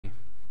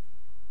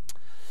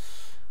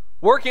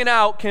Working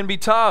out can be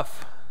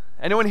tough.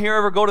 Anyone here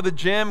ever go to the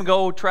gym,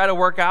 go try to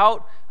work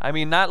out? I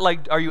mean, not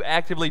like are you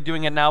actively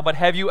doing it now, but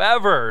have you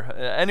ever?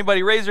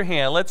 Anybody raise your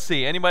hand? Let's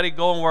see. Anybody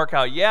go and work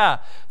out? Yeah,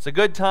 it's a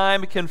good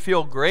time. It can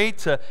feel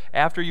great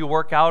after you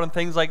work out and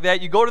things like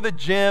that. You go to the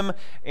gym,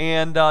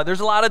 and there's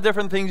a lot of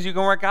different things you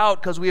can work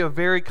out because we have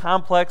very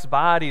complex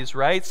bodies,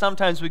 right?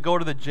 Sometimes we go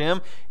to the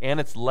gym, and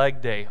it's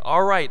leg day.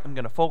 All right, I'm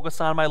going to focus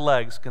on my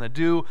legs. Going to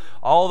do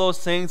all those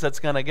things that's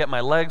going to get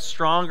my legs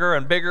stronger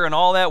and bigger and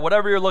all that,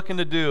 whatever you're looking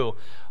to do.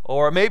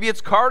 Or maybe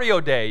it's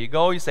cardio day. You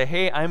go, you say,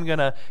 hey, I'm going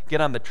to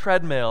get on the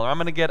treadmill, or I'm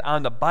going to get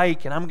on the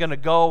bike, and I'm going to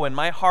go, and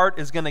my heart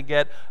is going to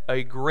get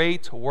a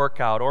great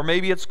workout. Or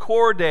maybe it's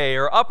core day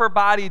or upper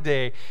body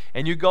day,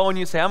 and you go and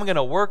you say, I'm going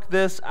to work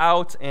this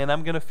out, and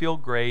I'm going to feel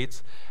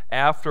great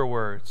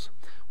afterwards.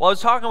 Well, I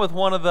was talking with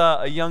one of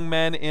the young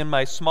men in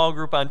my small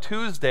group on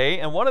Tuesday,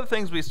 and one of the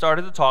things we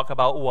started to talk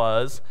about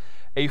was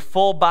a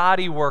full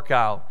body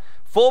workout.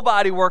 Full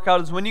body workout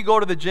is when you go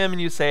to the gym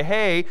and you say,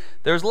 hey,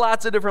 there's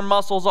lots of different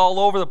muscles all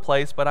over the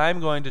place, but I'm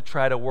going to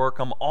try to work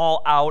them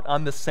all out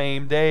on the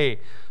same day.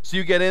 So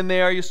you get in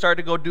there, you start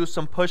to go do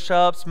some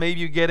push-ups, maybe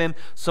you get in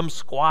some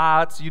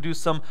squats, you do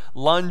some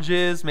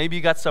lunges, maybe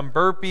you got some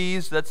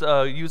burpees. That's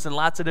using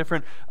lots of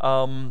different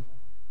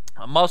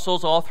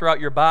muscles all throughout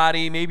your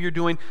body. Maybe you're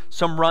doing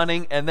some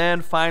running, and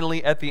then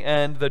finally at the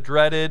end, the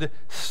dreaded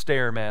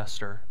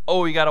Stairmaster.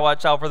 Oh, you got to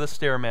watch out for the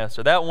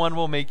Stairmaster. That one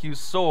will make you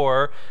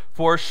sore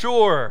for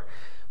sure.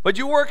 But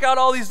you work out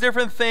all these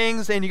different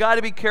things, and you got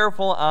to be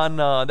careful on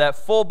that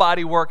full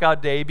body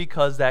workout day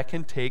because that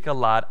can take a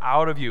lot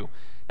out of you.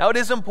 Now, it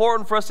is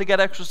important for us to get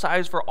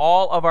exercise for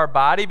all of our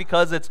body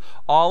because it's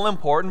all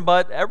important,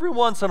 but every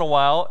once in a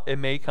while, it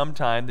may come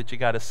time that you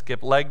got to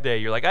skip leg day.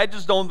 You're like, I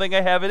just don't think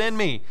I have it in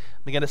me.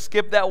 I'm going to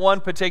skip that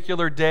one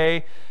particular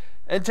day.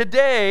 And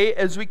today,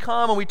 as we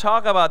come and we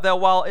talk about that,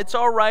 while it's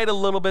all right a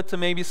little bit to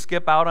maybe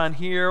skip out on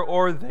here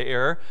or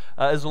there,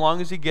 as long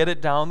as you get it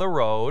down the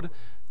road,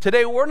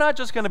 today we're not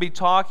just going to be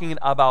talking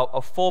about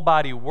a full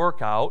body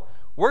workout.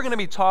 We're going to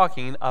be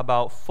talking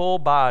about full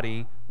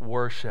body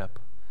worship.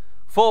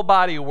 Full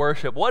body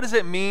worship. What does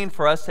it mean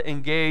for us to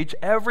engage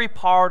every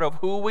part of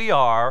who we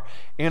are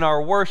in our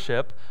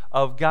worship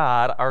of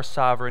God, our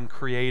sovereign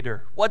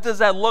creator? What does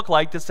that look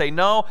like to say,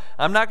 no,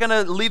 I'm not going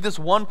to leave this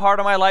one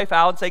part of my life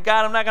out and say,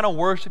 God, I'm not going to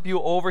worship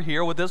you over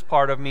here with this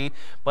part of me,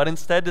 but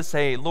instead to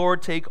say,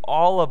 Lord, take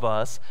all of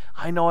us.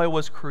 I know I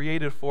was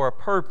created for a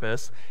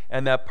purpose,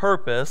 and that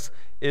purpose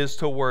is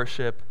to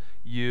worship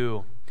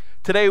you.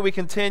 Today we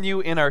continue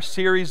in our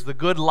series, The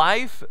Good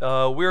Life.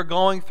 We're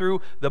going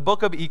through the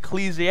book of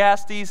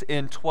Ecclesiastes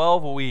in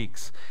 12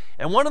 weeks.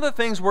 And one of the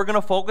things we're going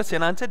to focus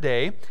in on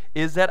today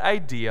is that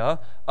idea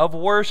of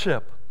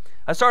worship.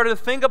 I started to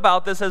think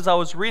about this as I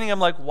was reading. I'm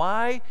like,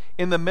 why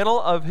in the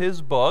middle of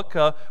his book,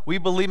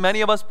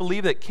 many of us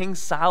believe that King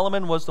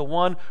Solomon was the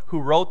one who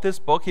wrote this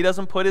book. He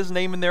doesn't put his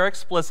name in there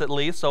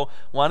explicitly, so I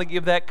want to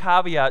give that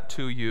caveat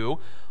to you.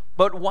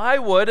 But why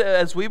would,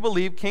 as we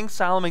believe King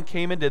Solomon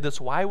came and did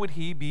this, why would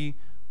he be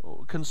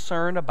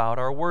concerned about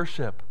our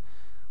worship?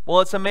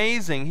 Well, it's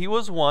amazing. He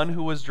was one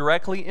who was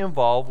directly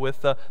involved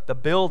with the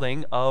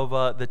building of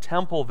the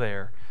temple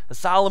there.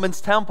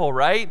 Solomon's temple,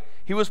 right?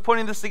 He was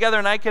putting this together,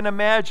 and I can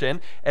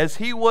imagine as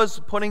he was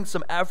putting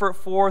some effort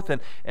forth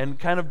and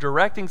kind of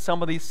directing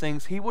some of these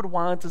things, he would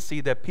want to see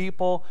that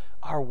people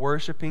are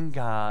worshiping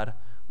God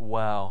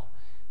well.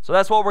 So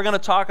that's what we're going to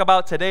talk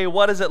about today.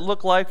 What does it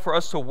look like for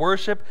us to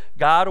worship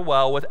God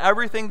well with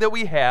everything that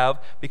we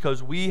have,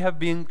 because we have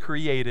been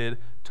created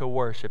to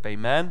worship.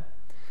 Amen?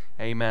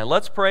 Amen.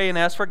 Let's pray and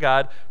ask for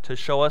God to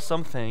show us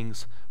some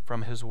things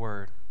from His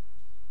Word.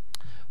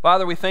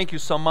 Father, we thank you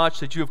so much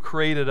that you have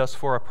created us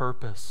for a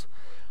purpose.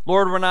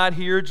 Lord, we're not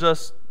here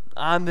just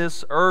on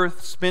this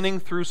earth spinning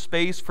through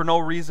space for no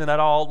reason at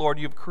all. Lord,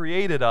 you've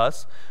created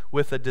us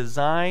with a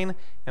design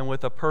and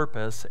with a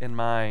purpose in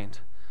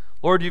mind.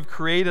 Lord, you've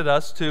created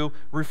us to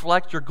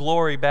reflect your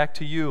glory back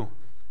to you,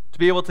 to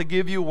be able to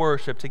give you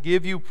worship, to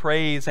give you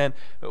praise, and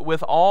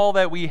with all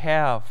that we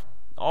have,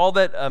 all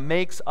that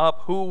makes up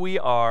who we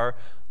are,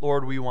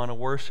 Lord, we want to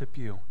worship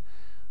you.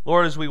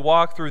 Lord, as we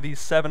walk through these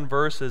 7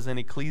 verses in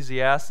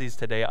Ecclesiastes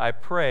today, I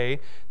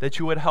pray that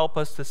you would help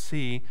us to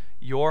see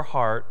your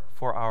heart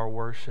for our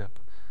worship.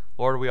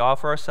 Lord, we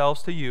offer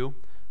ourselves to you.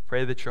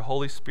 Pray that your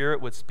Holy Spirit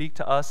would speak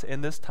to us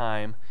in this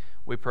time.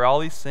 We pray all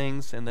these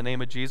things in the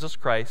name of Jesus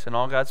Christ, and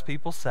all God's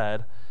people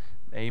said,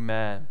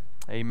 amen.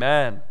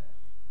 Amen.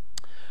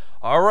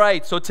 All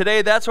right, so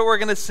today that's what we're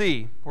going to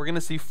see. We're going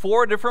to see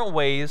 4 different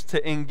ways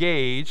to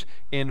engage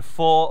in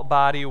full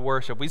body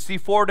worship. We see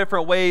 4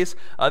 different ways.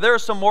 There are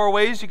some more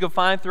ways you can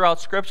find throughout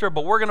Scripture,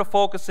 but we're going to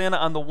focus in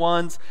on the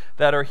ones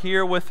that are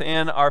here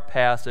within our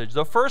passage.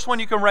 The first one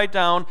you can write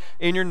down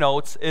in your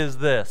notes is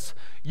this: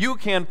 you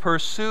can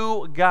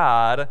pursue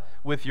God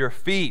with your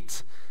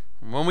feet.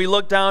 When we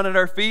look down at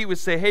our feet, we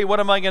say, hey, what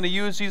am I going to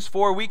use these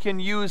for? We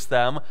can use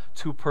them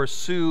to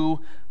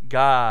pursue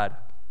God.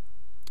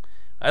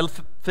 I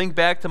think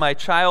back to my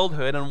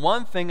childhood, and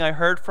one thing I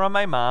heard from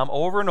my mom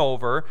over and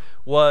over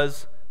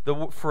was,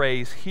 the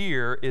phrase,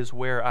 "Here is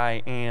where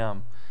I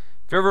am."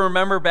 If you ever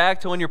remember back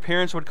to when your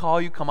parents would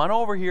call you, "Come on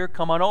over here,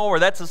 come on over,"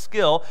 that's a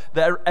skill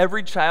that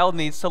every child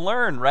needs to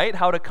learn, right?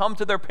 How to come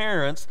to their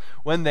parents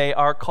when they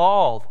are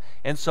called.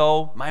 And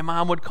so my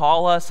mom would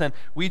call us and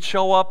we'd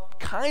show up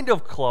kind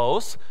of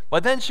close,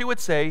 but then she would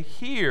say,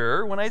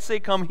 "Here," when I say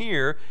come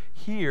here,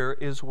 "Here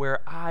is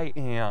where I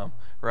am."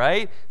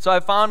 Right? So I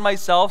found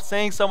myself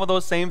saying some of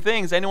those same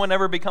things. Anyone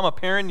ever become a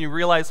parent and you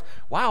realize,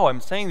 wow, I'm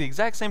saying the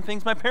exact same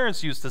things my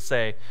parents used to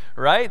say,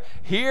 right?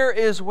 "Here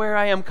is where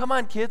I am." Come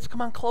on, kids,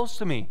 come on close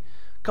to me.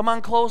 Come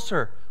on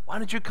closer. Why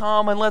don't you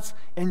come and let's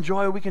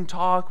enjoy? We can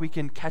talk, we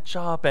can catch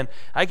up, and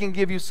I can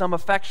give you some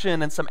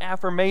affection and some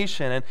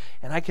affirmation,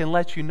 and I can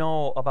let you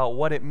know about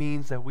what it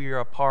means that we are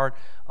a part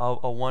of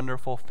a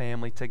wonderful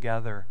family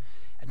together.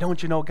 And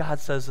don't you know God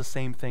says the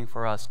same thing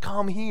for us?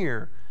 Come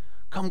here.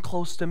 Come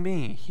close to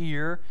me.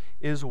 Here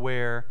is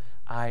where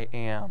I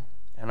am.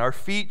 And our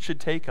feet should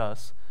take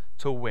us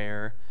to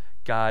where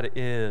God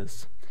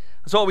is.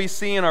 That's what we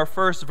see in our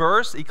first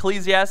verse,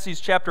 Ecclesiastes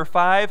chapter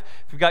 5.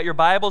 If you've got your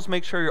Bibles,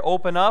 make sure you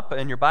open up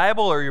in your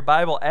Bible or your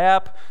Bible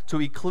app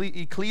to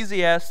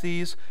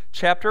Ecclesiastes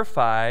chapter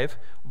 5,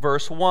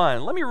 verse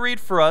 1. Let me read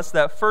for us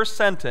that first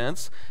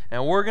sentence,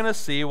 and we're going to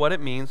see what it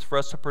means for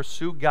us to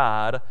pursue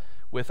God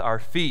with our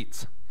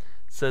feet.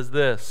 It says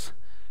this: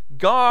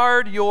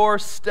 "Guard your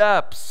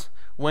steps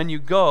when you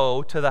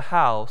go to the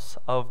house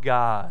of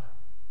God."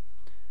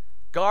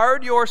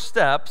 Guard your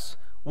steps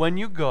when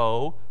you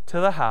go to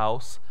the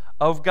house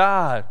of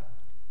God.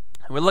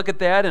 And we look at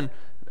that, and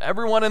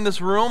everyone in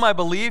this room, I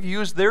believe,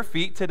 used their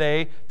feet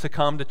today to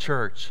come to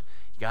church.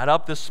 You got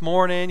up this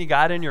morning, you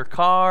got in your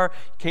car,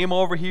 you came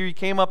over here, you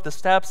came up the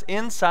steps,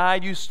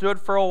 inside, you stood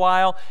for a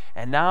while,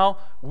 and now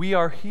we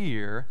are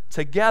here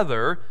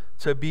together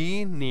to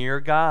be near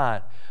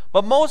God.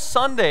 But most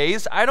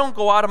Sundays, I don't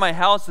go out of my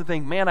house to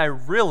think, man, I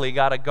really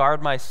got to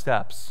guard my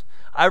steps.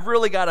 I've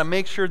really got to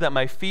make sure that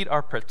my feet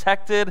are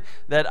protected,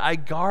 that I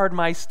guard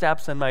my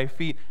steps and my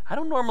feet. I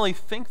don't normally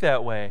think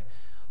that way.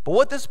 But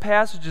what this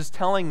passage is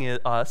telling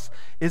us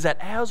is that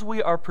as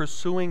we are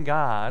pursuing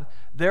God,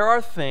 there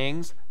are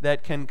things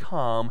that can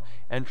come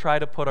and try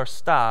to put a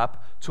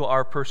stop to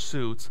our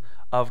pursuits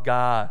of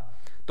God.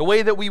 The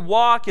way that we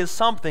walk is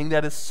something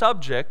that is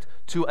subject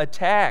to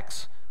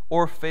attacks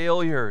or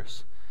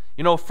failures.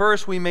 You know,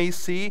 first we may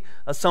see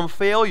some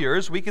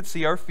failures. We could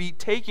see our feet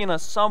taking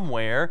us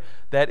somewhere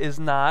that is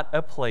not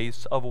a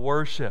place of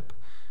worship.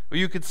 Or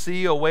you could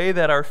see a way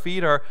that our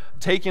feet are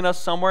taking us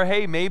somewhere.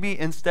 Hey, maybe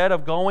instead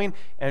of going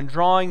and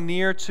drawing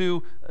near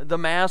to the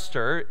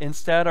Master,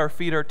 instead our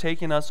feet are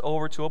taking us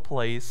over to a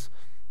place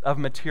of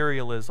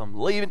materialism,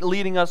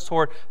 leading us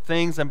toward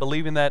things and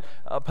believing that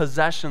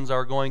possessions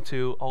are going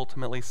to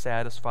ultimately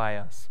satisfy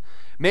us.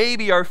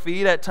 Maybe our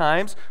feet at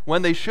times,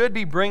 when they should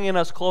be bringing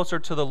us closer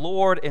to the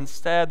Lord,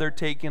 instead they're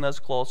taking us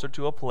closer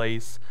to a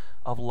place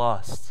of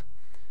lust.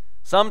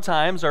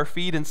 Sometimes our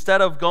feet, instead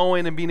of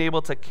going and being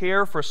able to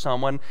care for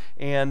someone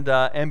and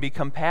be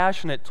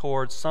compassionate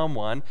towards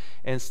someone,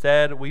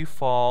 instead we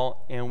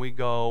fall and we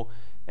go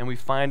and we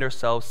find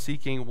ourselves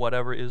seeking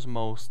whatever is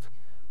most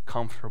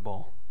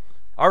comfortable.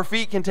 Our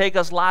feet can take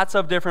us lots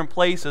of different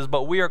places,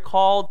 but we are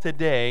called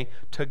today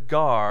to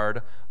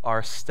guard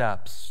our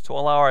steps, to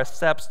allow our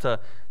steps to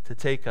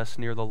take us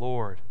near the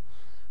Lord.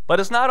 But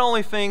it's not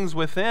only things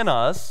within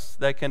us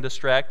that can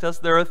distract us,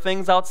 there are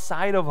things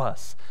outside of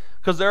us,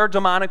 because there are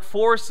demonic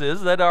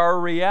forces that are a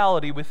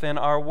reality within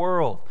our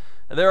world.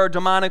 There are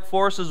demonic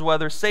forces,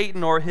 whether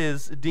Satan or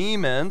his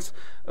demons,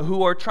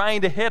 who are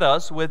trying to hit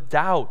us with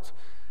doubt,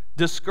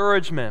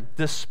 discouragement,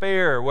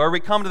 despair, where we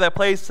come to that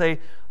place and say,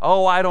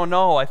 oh, I don't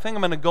know, I think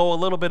I'm going to go a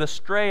little bit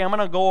astray. I'm going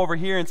to go over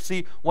here and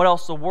see what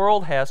else the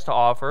world has to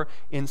offer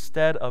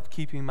instead of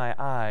keeping my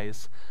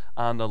eyes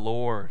on the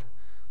Lord.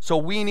 So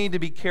we need to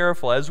be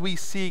careful. As we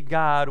seek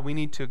God, we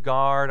need to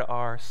guard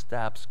our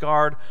steps,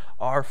 guard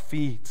our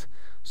feet,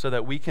 so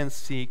that we can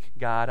seek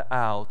God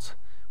out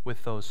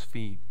with those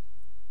feet.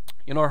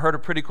 You know, I heard a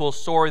pretty cool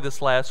story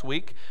this last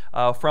week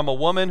from a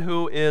woman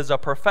who is a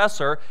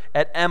professor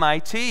at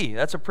MIT.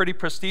 That's a pretty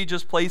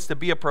prestigious place to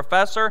be a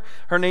professor.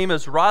 Her name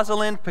is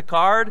Rosalind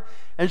Picard,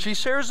 and she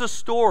shares a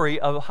story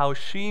of how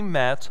she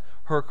met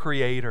her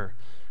creator.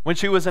 When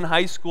she was in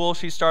high school,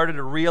 she started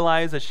to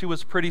realize that she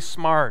was pretty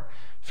smart.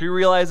 She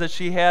realized that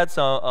she had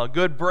a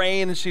good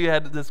brain, and she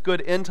had this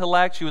good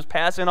intellect. She was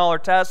passing all her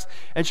tests,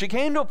 and she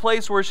came to a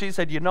place where she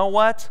said, you know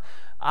what?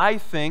 I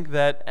think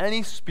that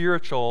any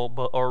spiritual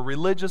or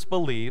religious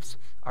beliefs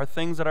are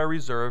things that are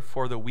reserved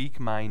for the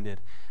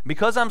weak-minded.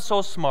 Because I'm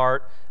so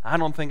smart, I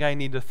don't think I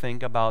need to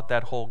think about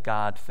that whole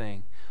God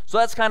thing. So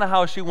that's kind of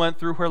how she went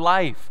through her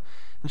life.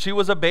 And she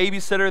was a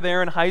babysitter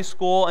there in high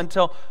school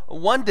until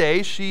one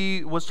day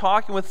she was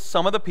talking with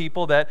some of the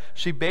people that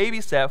she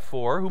babysat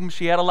for, whom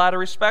she had a lot of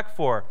respect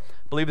for.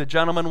 I believe the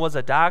gentleman was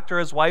a doctor,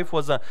 his wife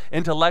was an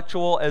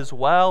intellectual as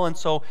well, and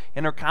so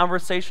in her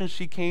conversation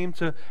she came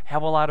to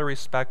have a lot of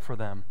respect for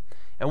them.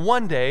 And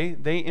one day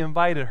they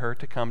invited her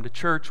to come to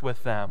church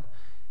with them.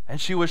 And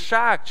she was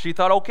shocked. She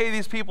thought, okay,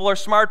 these people are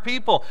smart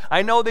people.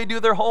 I know they do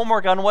their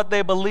homework on what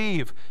they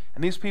believe.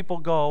 And these people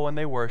go and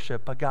they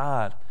worship a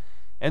God.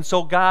 And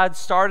so God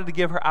started to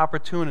give her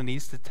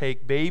opportunities to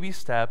take baby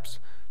steps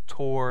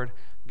toward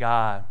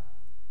God.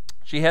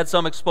 She had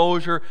some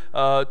exposure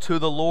to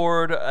the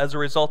Lord as a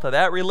result of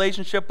that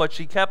relationship, but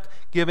she kept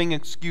giving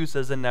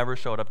excuses and never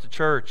showed up to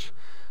church.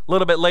 A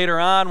little bit later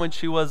on, when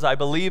she was, I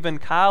believe, in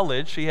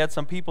college, she had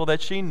some people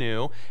that she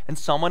knew, and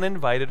someone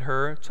invited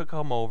her to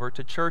come over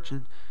to church,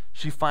 and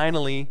she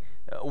finally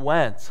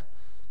went.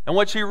 And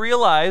what she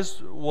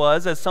realized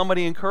was, as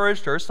somebody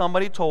encouraged her,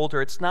 somebody told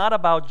her, it's not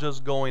about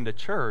just going to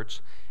church,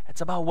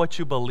 it's about what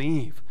you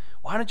believe.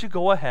 Why don't you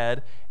go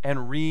ahead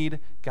and read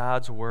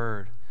God's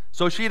Word?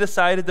 So she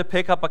decided to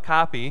pick up a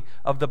copy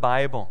of the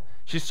Bible.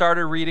 She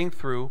started reading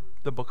through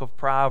the book of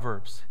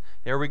Proverbs.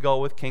 There we go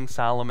with King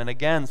Solomon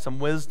again, some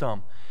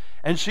wisdom.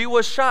 And she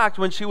was shocked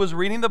when she was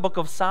reading the book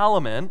of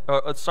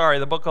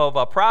the book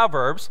of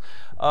Proverbs,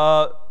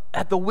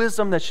 at the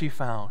wisdom that she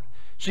found.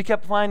 She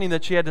kept finding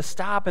that she had to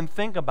stop and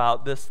think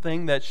about this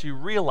thing that she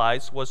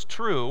realized was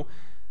true,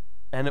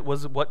 and it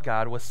was what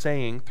God was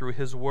saying through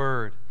His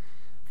Word.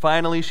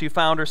 Finally, she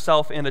found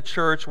herself in a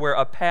church where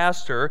a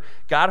pastor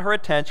got her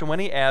attention when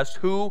he asked,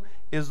 "Who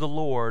is the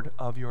Lord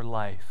of your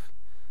life?"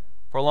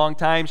 For a long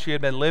time, she had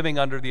been living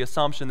under the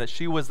assumption that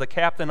she was the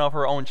captain of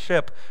her own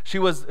ship. She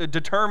was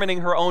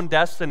determining her own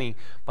destiny.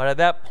 But at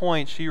that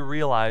point, she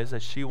realized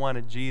that she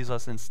wanted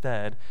Jesus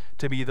instead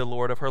to be the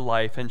Lord of her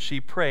life. And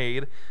she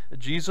prayed,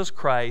 "Jesus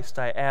Christ,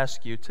 I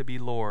ask you to be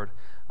Lord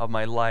of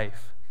my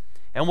life."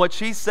 And what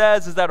she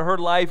says is that her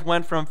life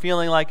went from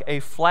feeling like a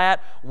flat,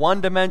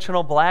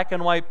 one-dimensional black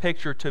and white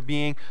picture to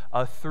being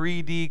a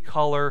 3D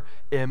color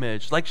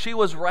image. Like she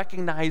was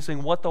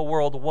recognizing what the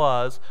world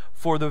was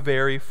for the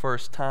very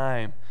first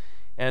time.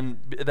 And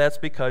that's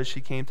because she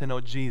came to know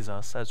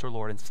Jesus as her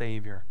Lord and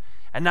Savior.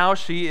 And now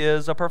she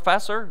is a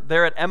professor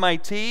there at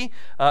MIT,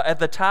 at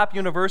the top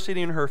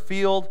university in her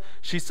field.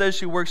 She says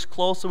she works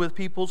closely with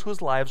people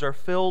whose lives are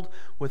filled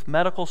with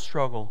medical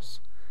struggles,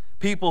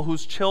 people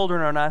whose children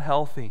are not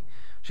healthy.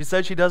 She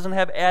said she doesn't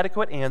have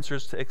adequate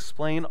answers to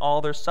explain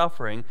all their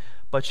suffering,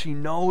 but she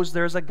knows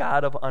there's a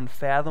God of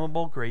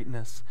unfathomable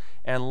greatness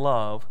and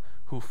love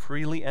who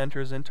freely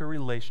enters into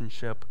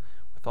relationship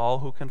with all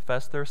who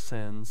confess their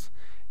sins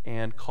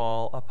and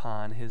call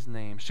upon His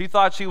name. She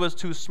thought she was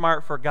too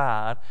smart for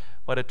God,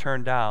 but it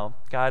turned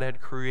out God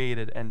had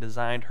created and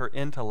designed her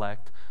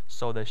intellect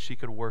so that she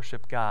could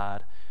worship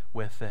God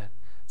with it.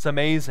 It's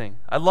amazing.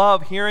 I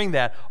love hearing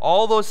that.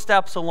 All those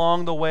steps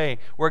along the way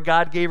where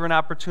God gave her an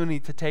opportunity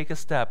to take a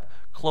step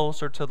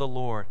closer to the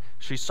Lord.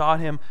 She sought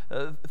Him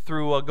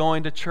through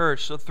going to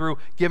church, through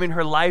giving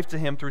her life to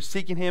Him, through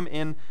seeking Him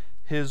in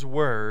His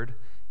Word.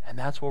 And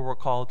that's what we're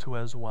called to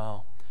as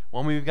well.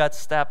 When we've got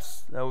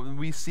steps,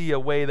 we see a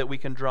way that we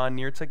can draw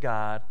near to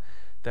God,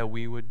 that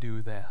we would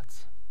do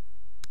that.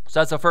 So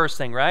that's the first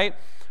thing, right?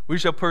 We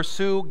shall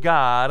pursue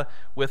God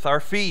with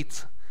our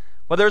feet.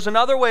 But there's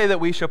another way that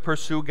we should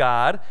pursue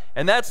God,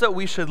 and that's that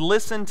we should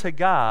listen to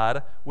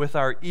God with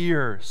our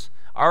ears.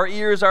 Our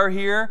ears are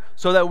here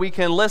so that we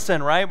can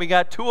listen, right? We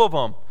got two of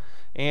them.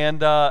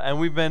 And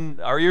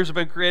our ears have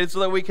been created so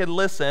that we can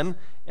listen,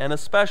 and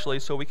especially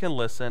so we can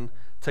listen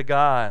to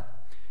God.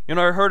 You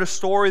know, I heard a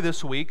story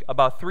this week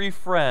about 3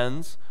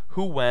 friends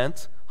who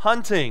went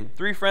hunting.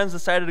 3 friends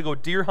decided to go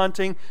deer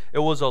hunting. It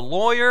was a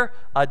lawyer,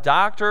 a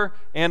doctor,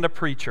 and a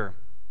preacher.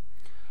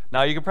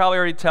 Now, you can probably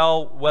already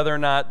tell whether or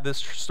not this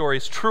story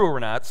is true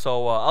or not,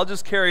 so I'll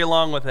just carry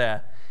along with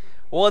that.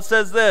 Well, it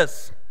says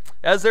this.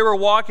 As they were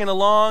walking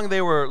along,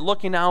 they were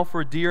looking out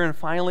for deer, and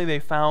finally they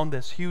found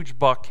this huge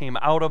buck came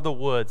out of the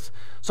woods.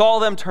 So all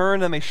of them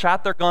turned and they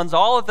shot their guns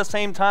all at the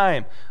same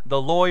time, the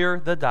lawyer,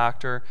 the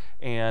doctor,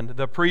 and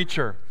the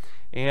preacher.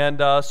 And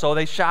so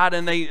they shot,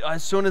 and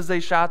as soon as they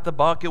shot the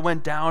buck, it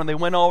went down, and they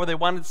went over. They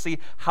wanted to see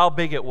how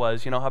big it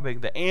was, how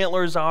big the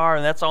antlers are,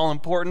 and that's all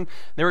important.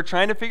 They were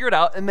trying to figure it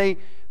out, and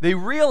they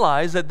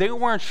realized that they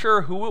weren't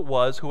sure who it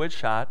was who had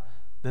shot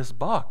this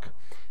buck.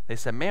 They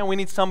said, man, we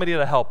need somebody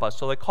to help us.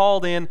 So they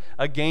called in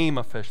a game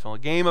official. A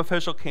game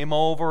official came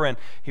over, and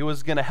he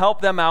was going to help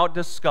them out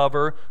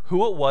discover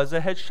who it was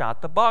that had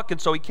shot the buck.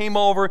 And so he came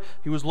over,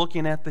 he was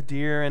looking at the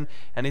deer, and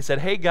he said,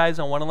 hey guys,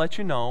 I want to let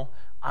you know,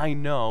 I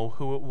know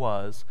who it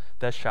was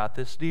that shot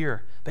this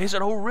deer. They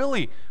said, oh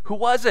really? Who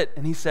was it?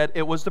 And he said,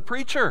 it was the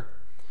preacher.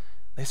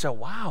 They said,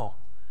 wow,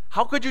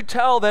 how could you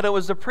tell that it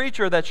was the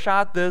preacher that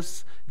shot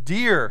this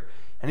deer?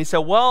 And he said,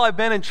 well, I've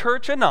been in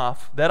church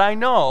enough that I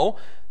know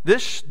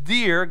this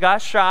deer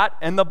got shot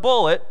and the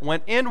bullet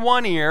went in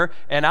one ear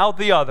and out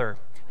the other.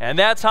 And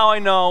that's how I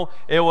know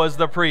it was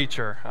the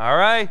preacher, all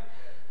right?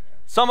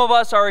 Some of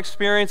us, our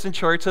experience in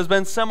church has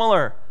been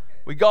similar.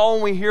 We go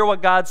and we hear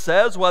what God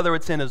says, whether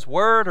it's in His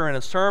Word or in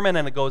a sermon,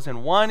 and it goes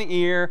in one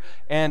ear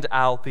and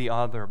out the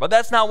other. But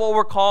that's not what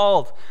we're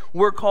called.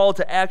 We're called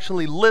to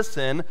actually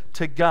listen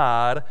to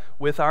God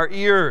with our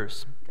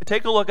ears.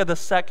 Take a look at the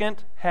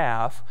second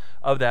half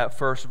of that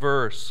first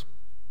verse.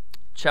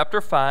 Chapter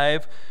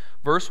 5,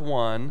 verse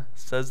 1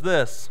 says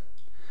this,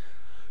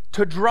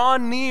 To draw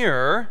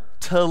near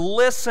to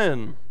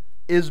listen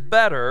is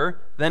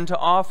better than to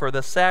offer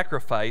the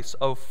sacrifice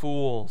of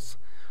fools,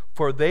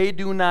 for they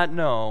do not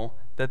know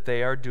that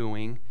they are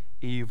doing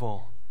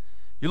evil.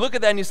 You look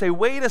at that and you say,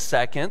 wait a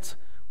second.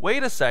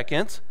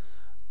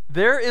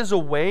 There is a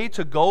way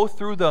to go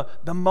through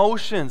the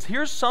motions.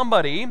 Here's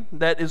somebody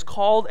that is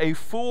called a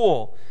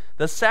fool.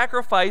 The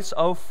sacrifice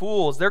of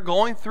fools. They're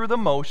going through the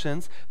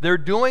motions. They're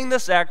doing the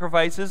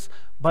sacrifices,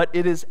 but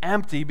it is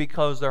empty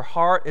because their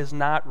heart is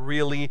not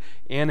really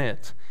in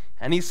it.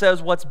 And he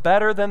says what's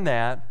better than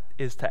that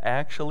is to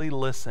actually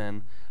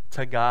listen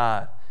to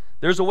God.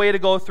 There's a way to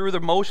go through the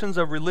motions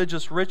of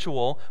religious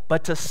ritual,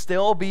 but to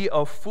still be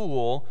a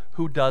fool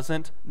who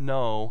doesn't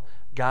know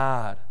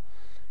God.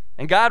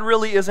 And God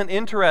really isn't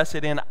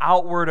interested in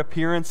outward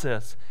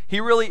appearances.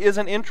 He really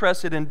isn't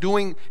interested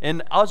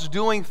in us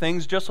doing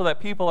things just so that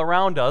people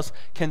around us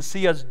can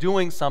see us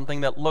doing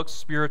something that looks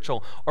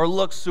spiritual or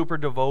looks super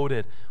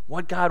devoted.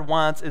 What God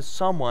wants is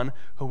someone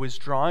who is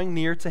drawing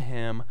near to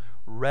Him,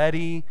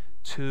 ready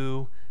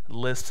to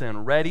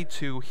listen, ready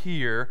to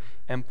hear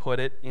and put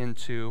it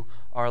into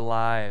our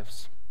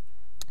lives.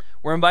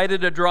 We're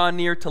invited to draw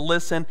near to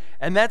listen,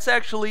 and that's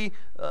actually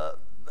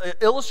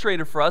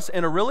illustrated for us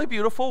in a really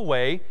beautiful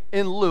way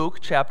in Luke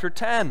chapter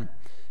 10.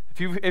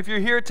 If you're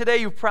here today,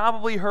 you've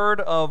probably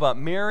heard of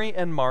Mary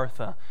and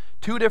Martha,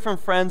 two different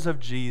friends of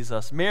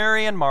Jesus,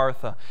 Mary and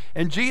Martha.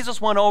 And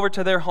Jesus went over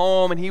to their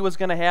home, and he was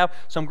going to have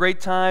some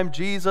great time.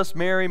 Jesus,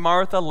 Mary,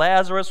 Martha,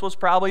 Lazarus was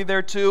probably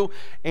there too.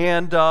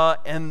 And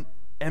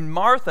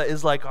Martha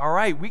is like, all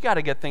right, we got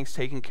to get things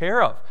taken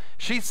care of.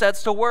 She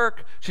sets to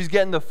work. She's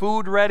getting the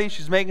food ready.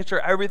 She's making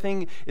sure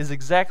everything is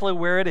exactly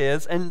where it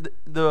is. And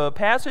the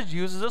passage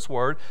uses this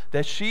word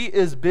that she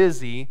is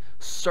busy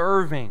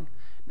serving.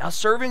 Now,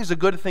 serving is a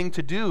good thing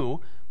to do,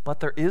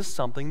 but there is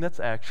something that's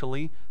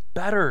actually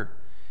better.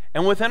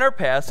 And within our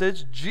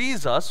passage,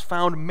 Jesus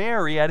found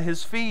Mary at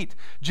his feet.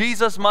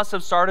 Jesus must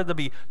have started to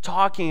be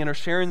talking or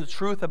sharing the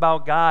truth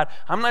about God.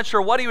 I'm not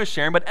sure what he was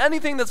sharing, but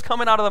anything that's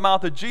coming out of the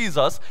mouth of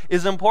Jesus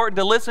is important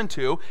to listen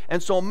to.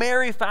 And so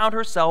Mary found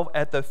herself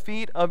at the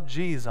feet of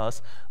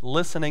Jesus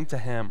listening to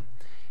him.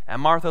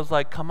 And Martha's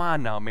like, come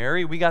on now,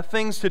 Mary, we got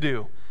things to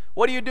do.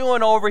 What are you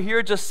doing over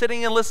here just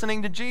sitting and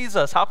listening to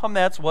Jesus? How come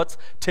that's what's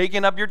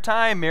taking up your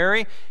time,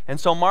 Mary? And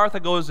so Martha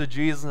goes to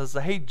Jesus and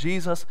says, hey,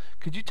 Jesus,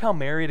 could you tell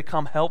Mary to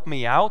come help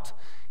me out?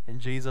 And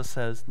Jesus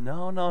says,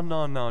 no.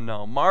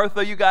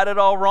 Martha, you got it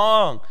all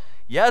wrong.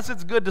 Yes,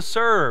 it's good to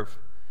serve,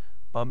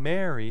 but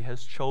Mary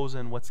has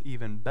chosen what's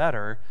even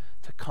better,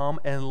 to come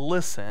and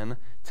listen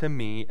to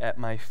me at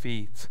my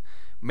feet.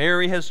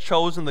 Mary has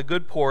chosen the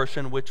good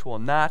portion which will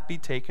not be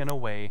taken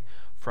away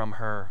from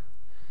her.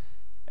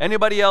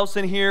 Anybody else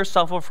in here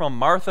suffer from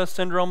Martha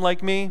syndrome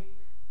like me?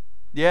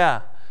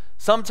 Yeah.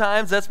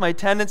 Sometimes that's my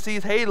tendency.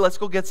 Hey, let's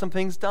go get some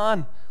things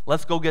done.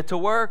 Let's go get to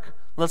work.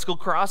 Let's go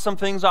cross some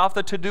things off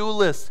the to-do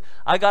list.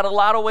 I got a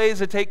lot of ways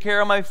to take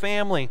care of my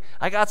family.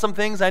 I got some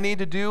things I need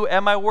to do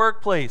at my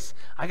workplace.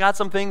 I got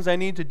some things I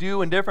need to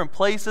do in different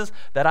places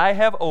that I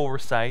have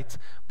oversight.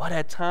 But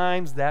at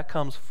times that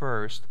comes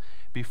first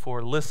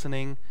before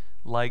listening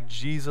like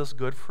Jesus'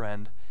 good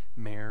friend,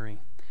 Mary.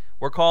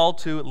 We're called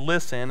to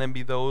listen and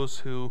be those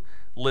who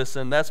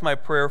listen. That's my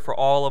prayer for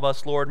all of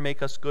us. Lord,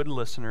 make us good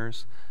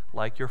listeners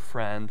like your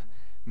friend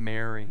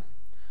Mary.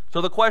 So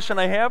the question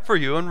I have for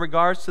you in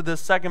regards to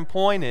this second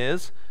point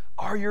is,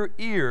 are your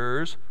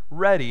ears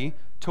ready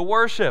to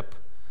worship?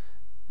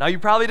 Now, you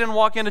probably didn't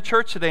walk into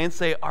church today and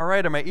say, all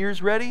right, are my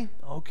ears ready?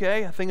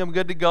 Okay, I think I'm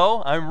good to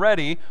go. I'm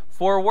ready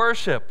for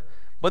worship.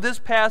 But this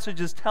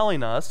passage is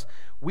telling us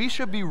we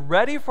should be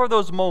ready for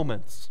those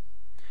moments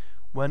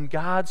when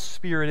God's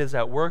Spirit is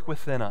at work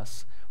within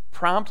us,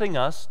 prompting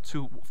us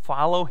to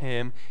follow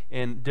Him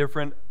in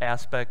different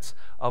aspects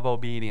of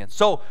obedience.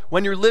 So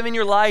when you're living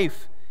your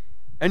life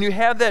and you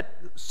have that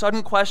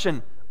sudden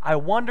question, I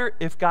wonder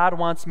if God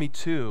wants me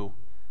to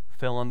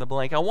fill in the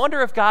blank. I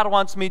wonder if God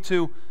wants me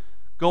to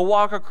go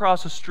walk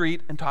across the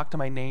street and talk to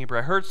my neighbor.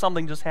 I heard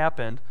something just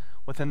happened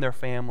within their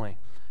family.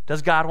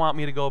 Does God want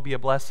me to go be a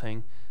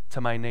blessing to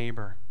my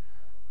neighbor?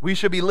 We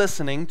should be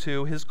listening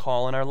to His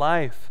call in our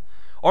life.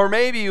 Or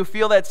maybe you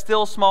feel that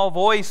still small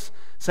voice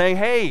saying,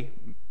 hey,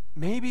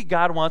 maybe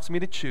God wants me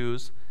to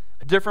choose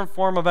a different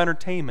form of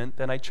entertainment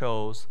than I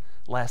chose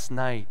last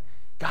night.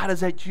 God,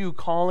 is that you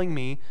calling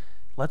me?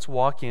 Let's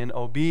walk in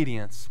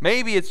obedience.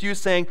 Maybe it's you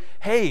saying,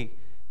 hey,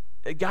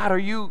 God, are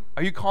you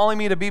calling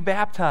me to be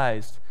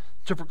baptized,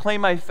 to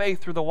proclaim my faith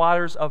through the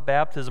waters of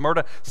baptism, or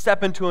to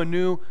step into a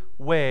new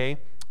way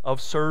of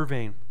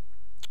serving?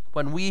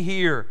 When we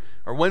hear,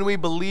 or when we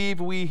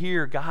believe we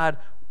hear God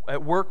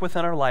at work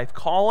within our life,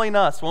 calling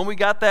us, when we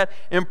got that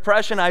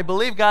impression, I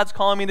believe God's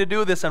calling me to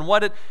do this, and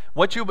what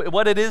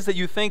it is that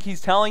you think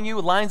He's telling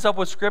you lines up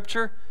with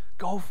Scripture,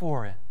 go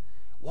for it.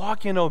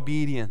 Walk in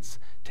obedience.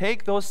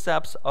 Take those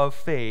steps of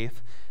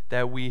faith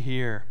that we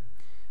hear.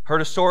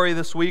 Heard a story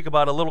this week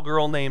about a little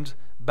girl named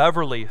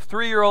Beverly,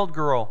 3-year-old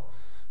girl.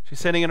 She's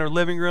sitting in her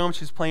living room.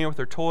 She's playing with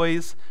her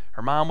toys.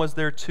 Her mom was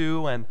there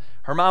too, and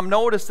her mom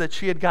noticed that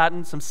she had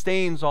gotten some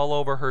stains all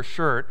over her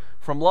shirt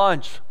from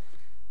lunch.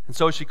 And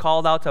so she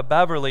called out to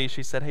Beverly.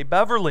 She said, "Hey,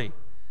 Beverly."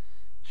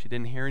 She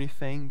didn't hear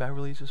anything.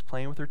 Beverly's just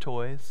playing with her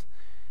toys.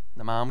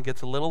 The mom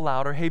gets a little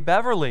louder. "Hey,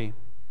 Beverly,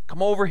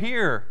 come over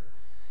here."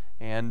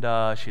 And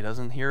she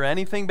doesn't hear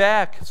anything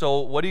back. So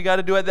what do you got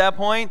to do at that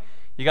point?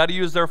 You got to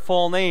use their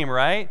full name,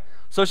 right?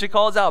 So she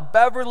calls out,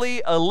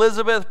 "Beverly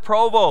Elizabeth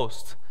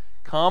Provost,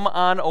 come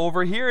on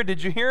over here.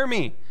 Did you hear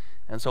me?"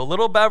 And so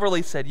little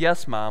Beverly said,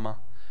 "Yes, Mama.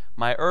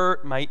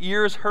 My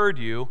ears heard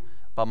you,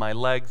 but my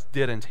legs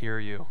didn't hear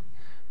you."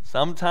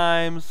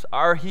 Sometimes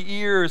our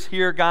ears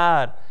hear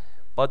God,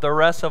 but the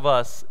rest of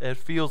us, it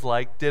feels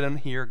like, didn't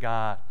hear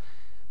God.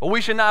 But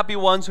we should not be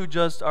ones who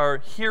just are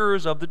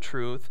hearers of the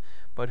truth,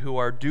 but who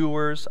are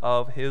doers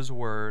of His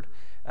word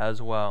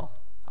as well.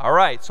 All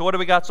right, so what do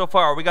we got so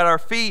far? We got our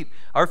feet.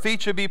 Our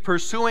feet should be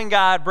pursuing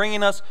God,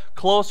 bringing us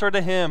closer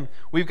to Him.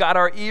 We've got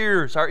our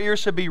ears. Our ears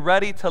should be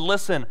ready to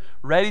listen,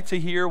 ready to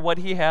hear what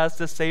He has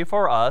to say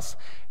for us.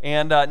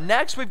 And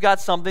next, we've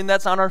got something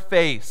that's on our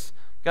face.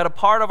 We've got a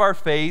part of our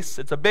face.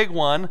 It's a big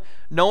one.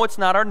 No, it's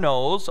not our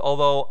nose,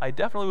 although I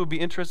definitely would be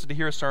interested to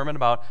hear a sermon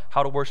about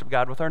how to worship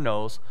God with our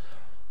nose.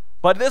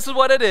 But this is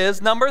what it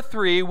is. Number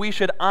 3, we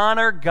should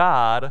honor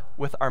God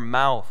with our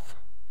mouth.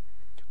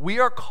 We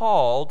are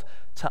called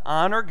to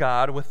honor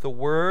God with the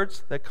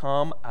words that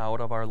come out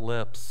of our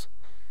lips.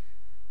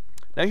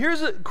 Now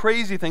here's a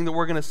crazy thing that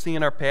we're going to see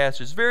in our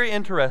passage. It's very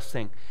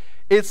interesting.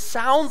 It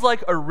sounds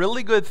like a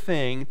really good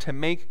thing to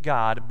make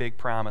God big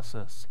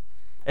promises.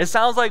 It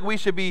sounds like we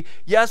should be,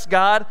 "Yes,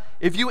 God,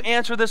 if you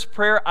answer this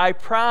prayer, I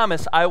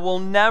promise I will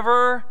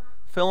never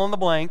fill in the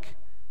blank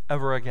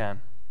ever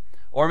again."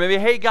 Or maybe,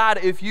 "Hey, God,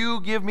 if you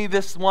give me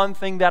this one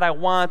thing that I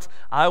want,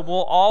 I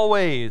will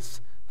always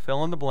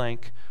fill in the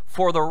blank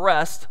for the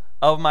rest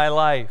of my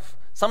life."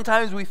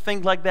 Sometimes we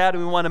think like that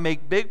and we want to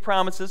make big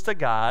promises to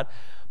God.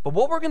 But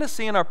what we're going to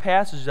see in our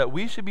passage is that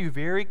we should be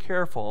very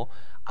careful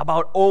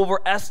about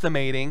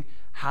overestimating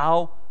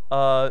how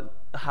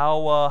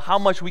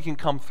much we can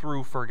come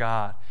through for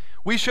God.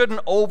 We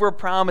shouldn't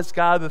overpromise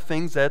God the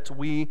things that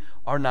we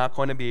are not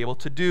going to be able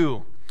to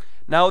do.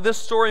 Now, this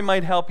story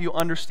might help you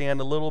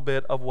understand a little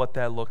bit of what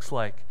that looks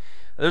like.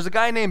 There's a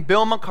guy named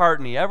Bill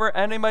McCartney.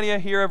 Anybody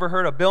here ever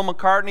heard of Bill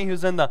McCartney,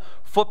 who's in the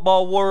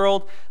football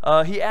world?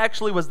 He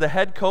actually was the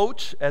head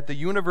coach at the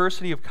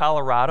University of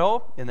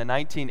Colorado in the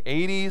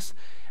 1980s,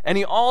 and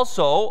he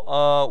also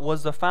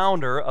was the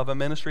founder of a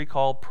ministry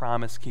called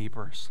Promise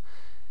Keepers.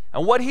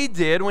 And what he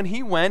did when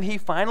he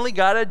finally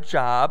got a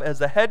job as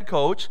the head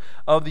coach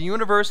of the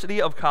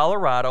University of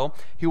Colorado.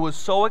 He was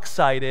so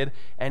excited,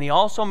 and he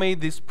also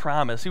made this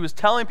promise. He was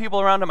telling people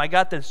around him, "I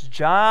got this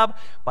job,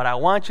 but I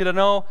want you to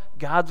know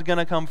God's going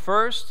to come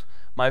first,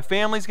 my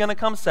family's going to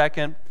come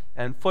second,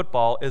 and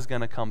football is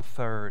going to come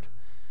third."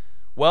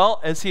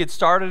 Well, as he had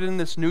started in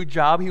this new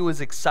job, he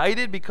was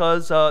excited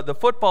because the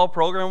football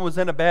program was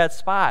in a bad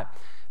spot.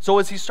 So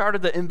as he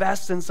started to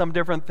invest in some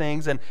different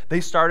things and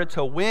they started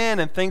to win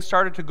and things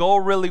started to go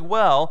really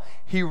well,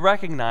 he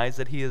recognized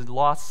that he had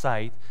lost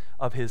sight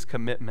of his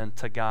commitment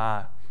to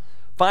God.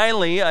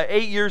 Finally,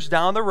 8 years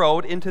down the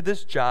road into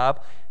this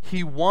job,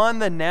 he won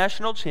the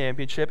national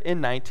championship in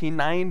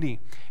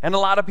 1990. And a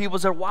lot of people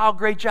said, "Wow,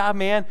 great job,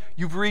 man.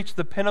 You've reached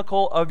the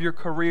pinnacle of your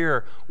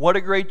career. What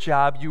a great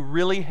job. You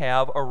really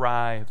have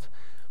arrived."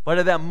 But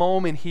at that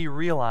moment, he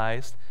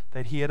realized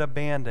that he had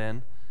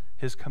abandoned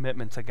his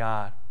commitment to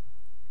God.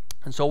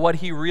 And so what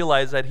he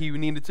realized that he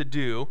needed to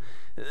do,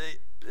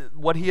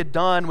 what he had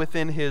done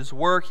within his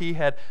work, he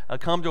had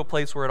come to a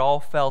place where it all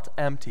felt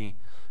empty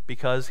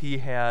because he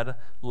had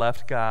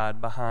left God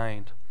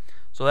behind.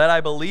 So that,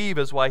 I believe,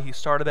 is why he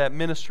started that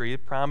ministry,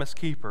 Promise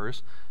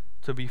Keepers,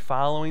 to be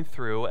following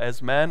through,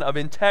 as men of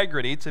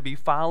integrity, to be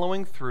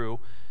following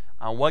through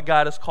on what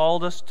God has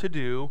called us to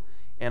do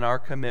and our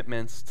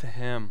commitments to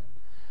Him.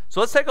 So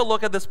let's take a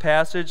look at this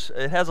passage.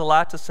 It has a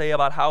lot to say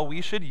about how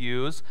we should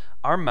use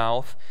our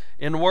mouth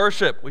in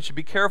worship. We should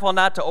be careful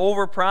not to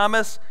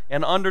overpromise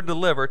and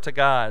underdeliver to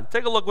God.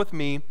 Take a look with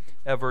me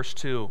at verse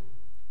 2.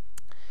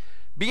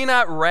 "Be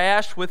not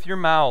rash with your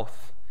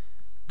mouth.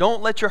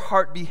 Don't let your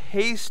heart be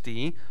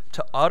hasty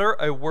to utter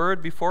a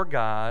word before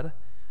God,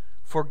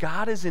 for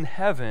God is in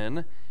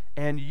heaven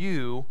and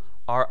you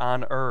are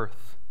on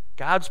earth."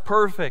 God's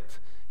perfect.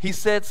 He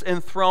sits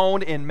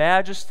enthroned in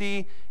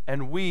majesty,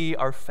 and we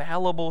are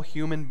fallible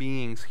human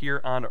beings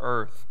here on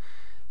earth.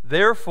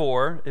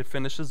 Therefore, it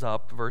finishes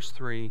up, verse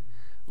 3,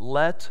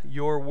 "Let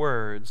your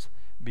words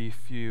be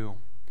few."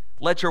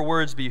 Let your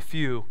words be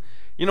few.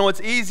 You know,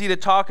 it's easy to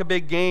talk a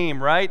big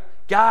game, right?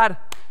 "God,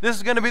 this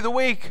is going to be the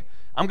week.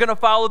 I'm going to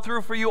follow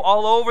through for you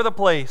all over the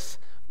place.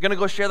 I'm going to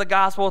go share the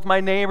gospel with my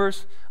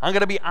neighbors. I'm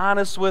going to be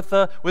honest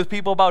with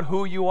people about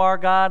who you are,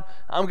 God.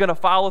 I'm going to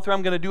follow through.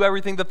 I'm going to do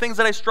everything. The things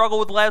that I struggled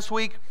with last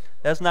week,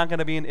 that's not going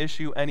to be an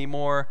issue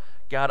anymore.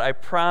 God, I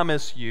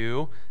promise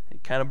you,"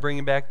 kind of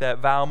bringing back that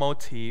vow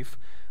motif.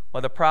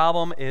 Well, the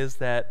problem is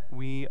that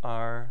we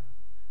are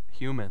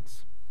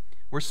humans.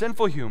 We're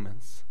sinful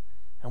humans.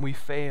 and we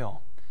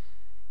fail.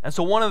 And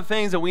so one of the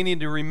things that we need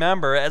to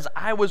remember, as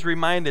I was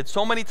reminded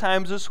so many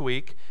times this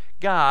week,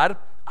 God,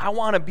 I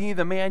want to be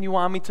the man you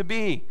want me to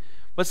be.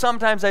 But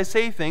sometimes I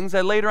say things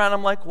that later on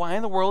I'm like, why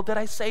in the world did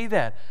I say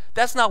that?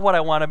 That's not what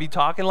I want to be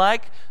talking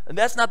like.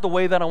 That's not the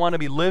way that I want to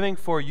be living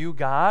for you,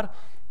 God.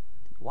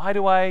 Why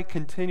do I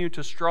continue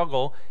to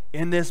struggle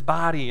in this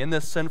body, in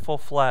this sinful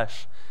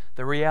flesh?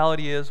 The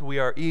reality is we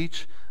are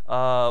each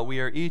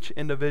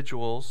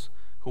individuals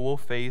who will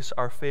face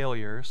our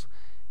failures.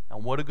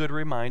 And what a good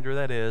reminder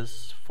that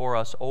is for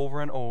us over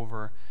and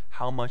over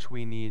how much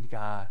we need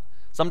God.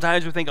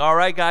 Sometimes we think, all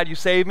right, God, you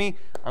saved me.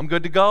 I'm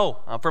good to go.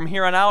 From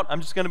here on out,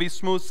 I'm just going to be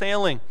smooth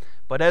sailing.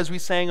 But as we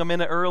sang a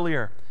minute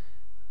earlier,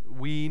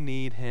 we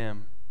need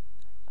Him.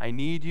 I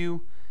need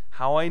you.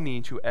 How I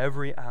need you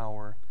every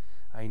hour.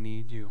 I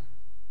need you.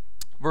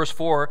 Verse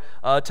 4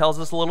 tells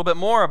us a little bit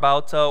more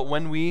about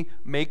when we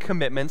make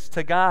commitments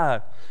to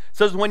God. It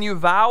says, when you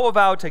vow a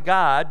vow to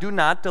God, do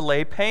not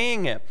delay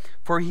paying it,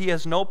 for He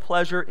has no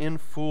pleasure in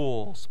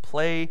fools.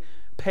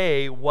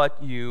 Pay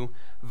what you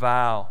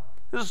vow.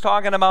 This is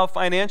talking about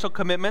financial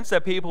commitments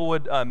that people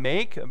would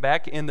make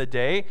back in the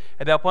day.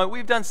 At that point,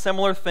 we've done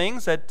similar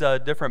things at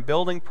different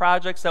building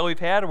projects that we've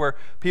had where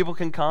people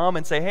can come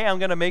and say, hey, I'm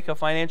going to make a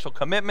financial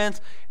commitment,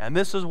 and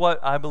this is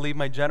what I believe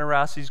my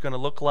generosity is going to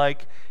look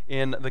like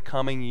in the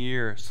coming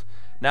years.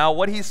 Now,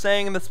 what he's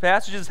saying in this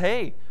passage is,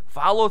 hey,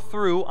 follow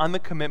through on the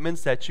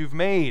commitments that you've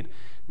made.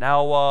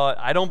 Now,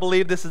 I don't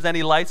believe this is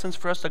any license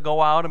for us to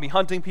go out and be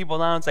hunting people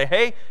down and say,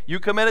 hey, you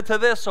committed to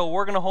this, so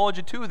we're going to hold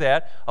you to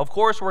that. Of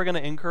course, we're going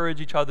to encourage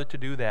each other to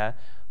do that.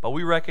 But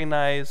we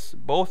recognize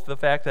both the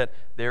fact that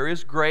there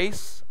is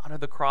grace under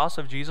the cross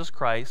of Jesus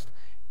Christ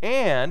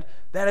and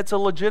that it's a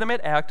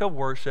legitimate act of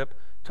worship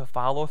to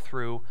follow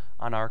through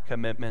on our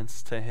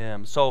commitments to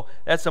Him. So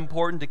that's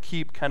important to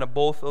keep kind of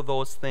both of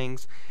those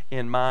things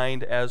in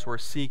mind as we're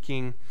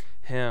seeking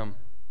Him.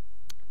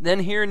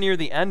 Then here near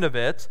the end of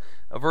it,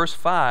 verse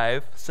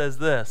 5 says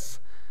this.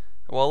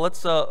 Well,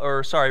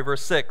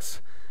 verse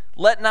 6.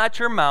 Let not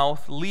your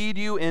mouth lead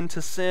you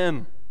into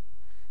sin,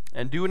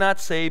 and do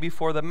not say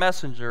before the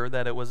messenger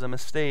that it was a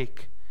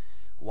mistake.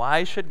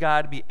 Why should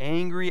God be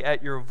angry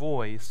at your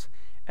voice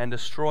and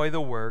destroy the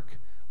work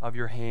of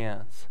your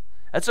hands?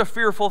 That's a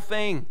fearful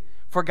thing,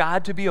 for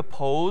God to be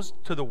opposed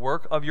to the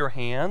work of your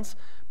hands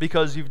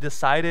because you've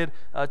decided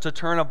to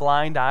turn a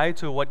blind eye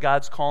to what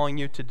God's calling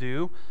you to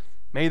do.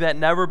 May that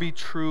never be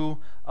true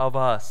of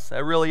us.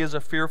 That really is a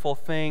fearful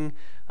thing.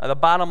 The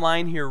bottom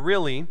line here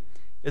really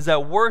is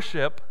that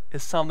worship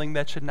is something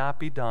that should not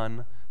be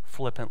done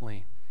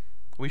flippantly.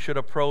 We should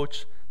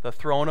approach the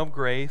throne of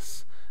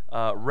grace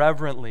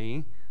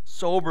reverently,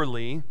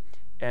 soberly,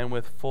 and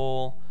with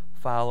full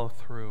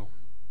follow-through.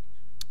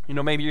 You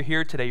know, maybe you're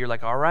here today, you're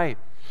like, all right,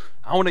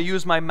 I want to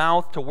use my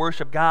mouth to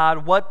worship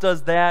God. What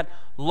does that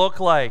look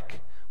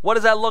like? What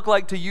does that look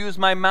like to use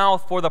my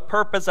mouth for the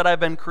purpose that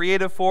I've been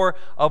created for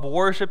of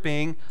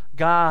worshiping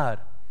God?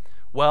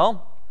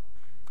 Well,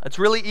 it's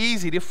really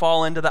easy to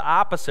fall into the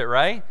opposite,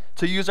 right?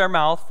 To use our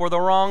mouth for the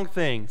wrong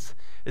things.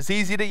 It's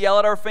easy to yell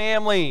at our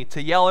family,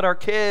 to yell at our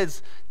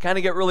kids, kind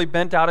of get really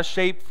bent out of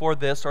shape for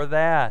this or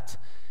that.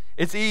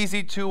 It's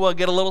easy to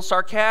get a little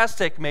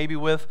sarcastic maybe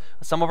with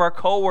some of our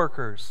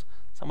coworkers,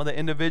 some of the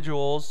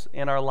individuals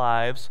in our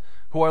lives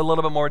who are a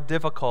little bit more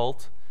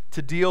difficult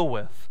to deal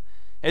with.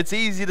 It's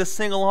easy to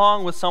sing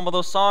along with some of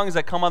those songs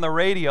that come on the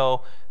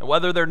radio,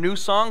 whether they're new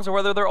songs or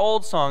whether they're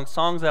old songs,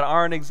 songs that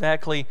aren't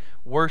exactly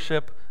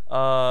worshipful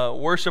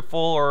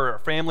or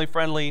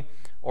family-friendly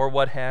or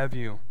what have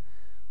you.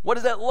 What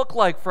does that look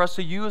like for us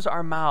to use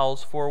our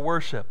mouths for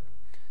worship?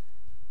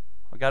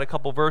 I've got a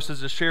couple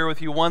verses to share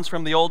with you. One's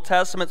from the Old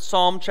Testament,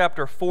 Psalm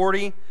chapter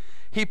 40.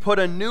 He put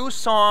a new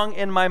song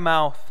in my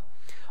mouth,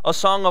 a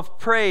song of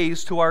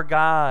praise to our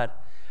God.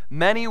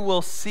 Many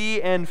will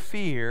see and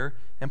fear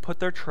and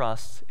put their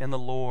trust in the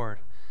Lord.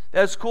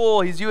 That's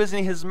cool. He's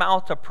using his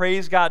mouth to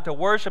praise God, to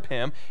worship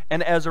Him,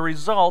 and as a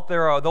result,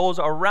 there are those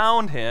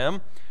around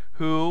him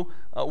who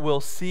will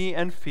see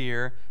and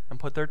fear and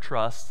put their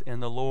trust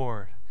in the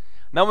Lord.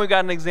 Now we've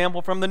got an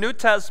example from the New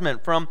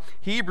Testament, from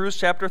Hebrews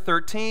chapter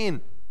 13.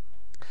 It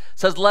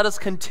says, let us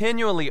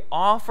continually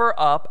offer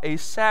up a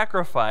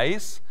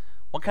sacrifice.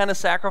 What kind of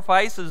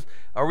sacrifices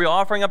are we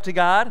offering up to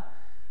God?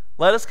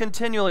 Let us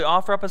continually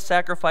offer up a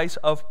sacrifice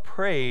of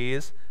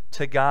praise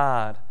to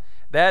God.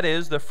 That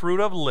is the fruit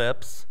of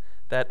lips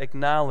that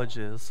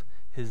acknowledges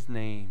His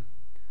name.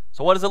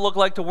 So what does it look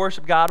like to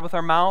worship God with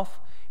our mouth?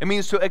 It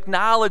means to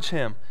acknowledge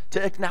Him,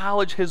 to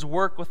acknowledge His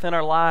work within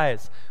our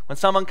lives. When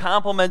someone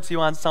compliments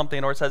you on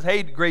something or says,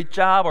 hey, great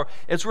job, or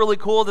it's really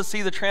cool to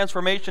see the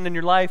transformation in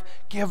your life,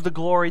 give the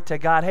glory to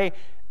God. Hey,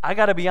 I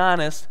got to be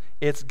honest,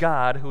 it's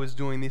God who is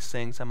doing these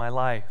things in my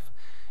life.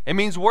 It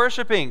means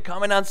worshiping,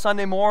 coming on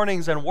Sunday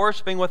mornings and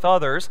worshiping with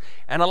others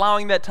and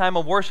allowing that time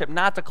of worship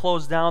not to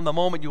close down the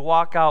moment you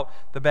walk out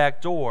the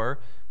back door,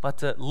 but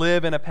to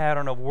live in a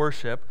pattern of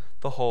worship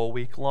the whole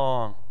week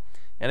long.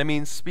 And it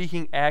means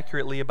speaking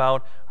accurately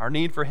about our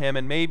need for Him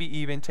and maybe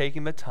even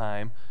taking the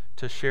time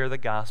to share the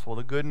gospel,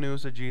 the good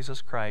news of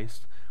Jesus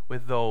Christ,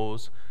 with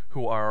those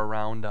who are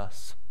around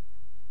us.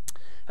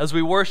 As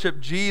we worship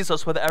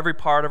Jesus with every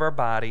part of our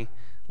body,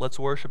 let's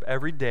worship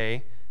every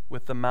day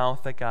with the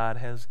mouth that God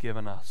has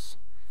given us.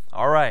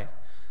 All right.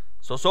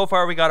 So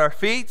far we got our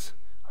feet.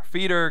 Our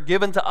feet are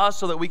given to us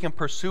so that we can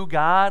pursue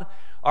God.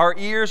 Our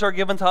ears are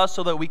given to us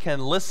so that we can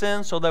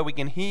listen, so that we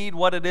can heed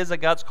what it is that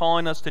God's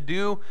calling us to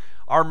do.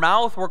 Our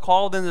mouth, we're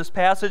called in this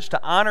passage to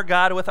honor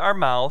God with our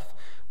mouth.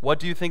 What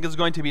do you think is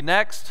going to be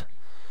next?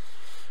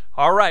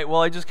 All right,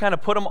 well, I just kind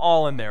of put them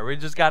all in there. We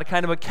just got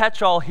kind of a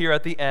catch-all here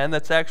at the end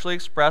that's actually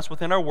expressed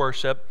within our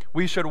worship.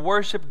 We should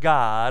worship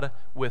God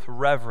with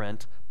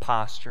reverent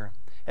posture.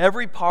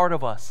 Every part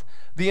of us,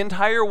 the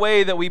entire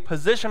way that we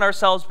position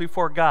ourselves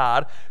before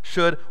God,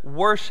 should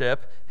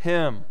worship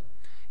Him.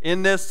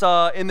 In this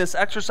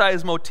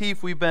exercise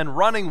motif we've been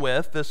running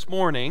with this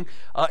morning,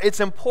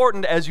 it's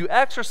important as you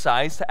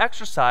exercise to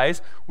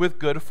exercise with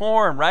good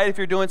form, right? If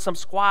you're doing some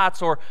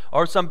squats or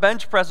some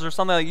bench presses or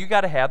something like that, you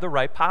got to have the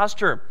right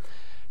posture.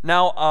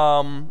 Now,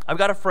 I've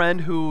got a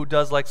friend who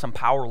does like some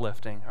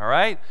powerlifting, all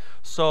right?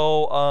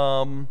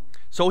 So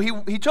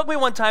he took me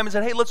one time and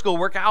said, hey, let's go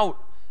work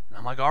out. And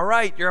I'm like, all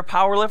right, you're a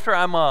power lifter.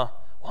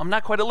 I'm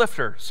not quite a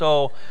lifter.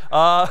 So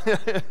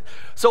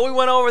so we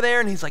went over there,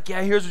 and he's like,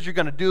 yeah, here's what you're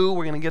going to do.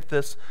 We're going to get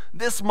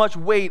this much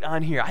weight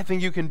on here. I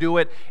think you can do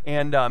it,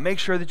 and make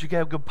sure that you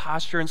have good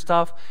posture and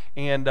stuff.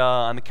 And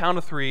on the count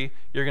of 3,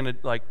 you're going to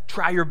like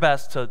try your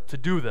best to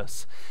do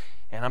this.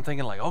 And I'm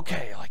thinking like,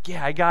 okay, like,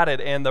 yeah, I got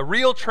it. And the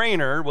real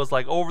trainer was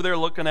like over there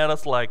looking at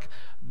us like,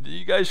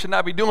 you guys should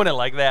not be doing it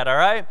like that, all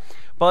right?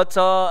 But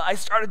I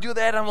started to do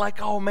that, and I'm like,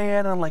 oh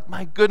man, I'm like,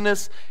 my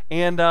goodness.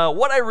 And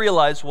what I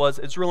realized was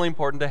it's really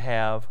important to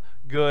have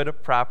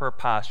good, proper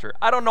posture.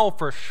 I don't know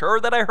for sure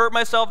that I hurt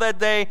myself that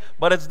day,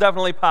 but it's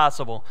definitely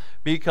possible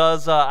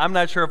because I'm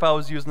not sure if I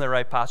was using the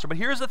right posture. But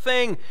here's the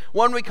thing,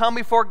 when we come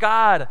before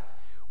God,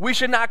 we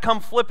should not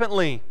come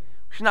flippantly.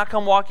 We should not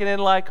come walking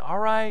in like, all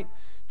right,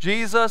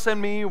 Jesus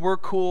and me, we're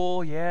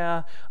cool,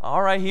 yeah.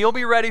 All right, He'll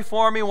be ready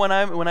for me when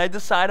I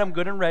decide I'm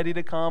good and ready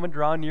to come and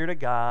draw near to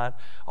God.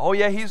 Oh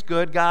yeah, He's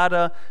good. God,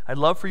 I'd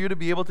love for you to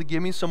be able to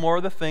give me some more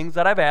of the things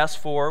that I've asked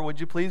for. Would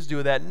you please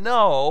do that?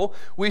 No,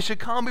 we should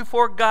come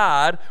before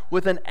God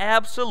with an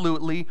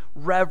absolutely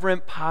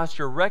reverent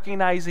posture,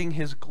 recognizing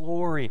His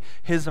glory,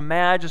 His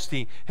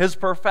majesty, His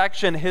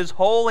perfection, His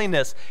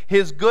holiness,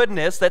 His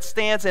goodness that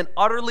stands in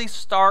utterly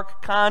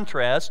stark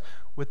contrast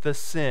with the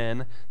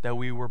sin that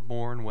we were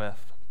born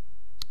with.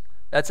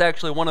 That's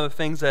actually one of the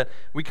things that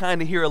we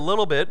kind of hear a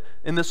little bit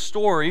in the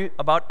story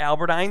about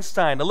Albert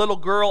Einstein. A little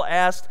girl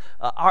asked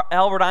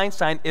Albert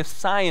Einstein if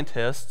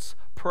scientists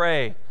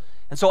pray.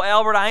 And so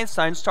Albert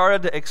Einstein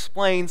started to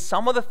explain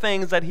some of the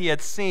things that he had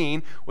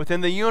seen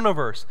within the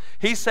universe.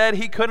 He said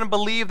he couldn't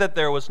believe that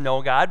there was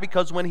no God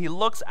because when he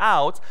looks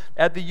out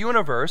at the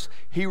universe,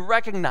 he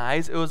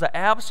recognized it was an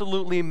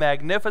absolutely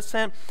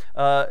magnificent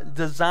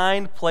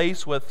designed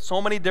place with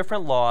so many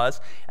different laws.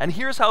 And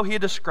here's how he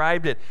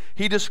described it.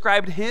 He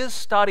described his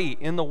study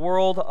in the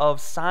world of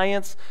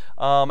science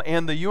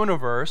and the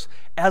universe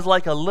as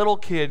like a little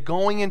kid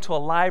going into a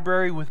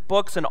library with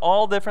books in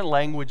all different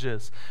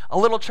languages. A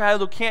little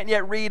child who can't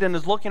yet read and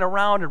is looking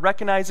around and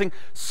recognizing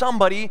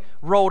somebody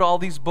wrote all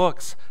these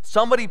books.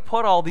 Somebody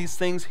put all these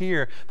things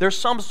here. There's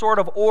some sort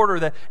of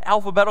order, that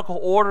alphabetical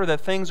order that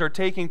things are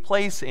taking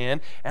place in.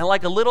 And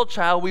like a little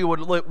child, we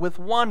would, with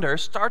wonder,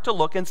 start to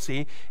look and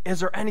see, is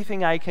there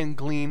anything I can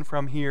glean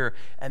from here?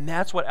 And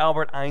that's what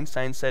Albert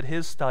Einstein said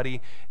his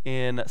study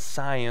in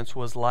science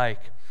was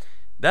like.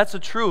 That's the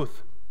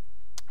truth.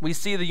 We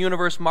see the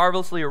universe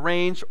marvelously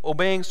arranged,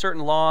 obeying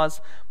certain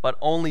laws, but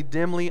only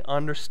dimly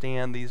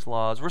understand these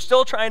laws. We're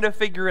still trying to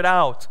figure it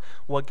out,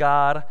 what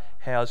God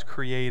has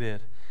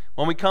created.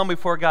 When we come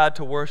before God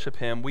to worship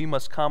Him, we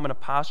must come in a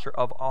posture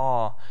of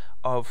awe,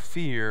 of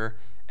fear,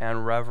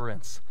 and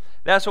reverence.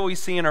 That's what we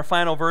see in our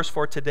final verse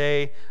for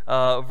today,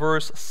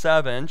 verse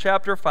 7.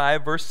 Chapter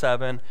 5, verse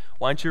 7.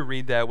 Why don't you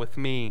read that with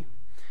me?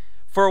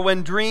 For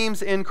when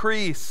dreams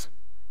increase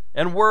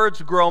and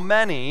words grow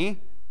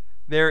many,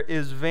 there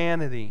is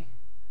vanity,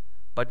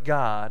 but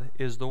God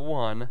is the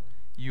one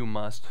you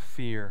must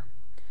fear.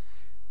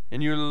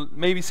 And you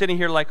may be sitting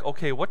here like,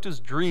 okay, what does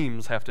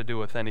dreams have to do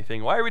with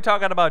anything? Why are we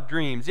talking about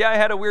dreams? Yeah, I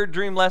had a weird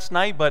dream last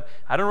night, but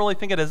I don't really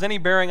think it has any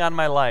bearing on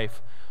my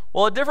life.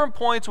 Well, at different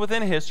points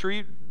within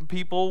history,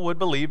 people would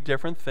believe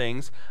different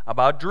things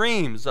about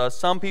dreams.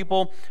 Some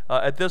people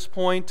at this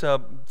point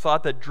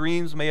thought that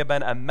dreams may have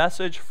been a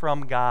message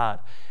from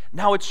God.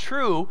 Now, it's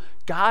true,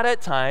 God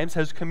at times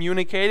has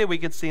communicated. We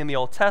can see in the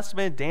Old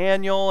Testament,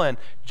 Daniel and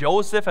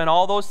Joseph and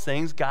all those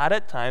things, God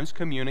at times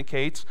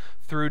communicates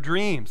through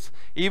dreams.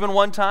 Even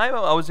one time,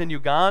 I was in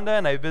Uganda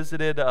and I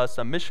visited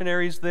some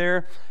missionaries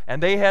there,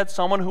 and they had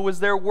someone who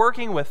was there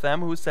working with them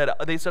who said,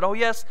 oh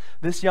yes,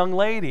 this young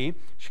lady,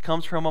 she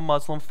comes from a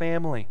Muslim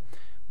family.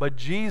 But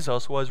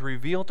Jesus was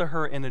revealed to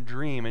her in a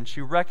dream, and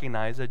she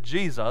recognized that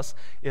Jesus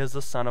is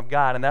the Son of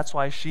God. And that's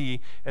why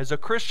she is a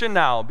Christian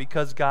now,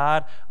 because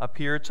God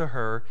appeared to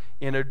her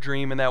in a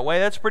dream in that way.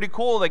 That's pretty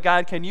cool that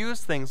God can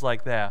use things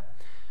like that.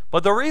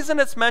 But the reason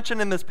it's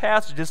mentioned in this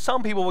passage is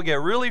some people will get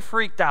really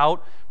freaked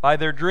out by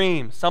their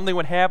dreams. Something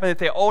would happen,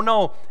 they say, oh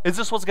no, is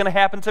this what's going to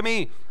happen to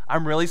me?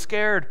 I'm really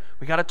scared.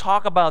 We got to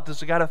talk about this.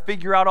 We got to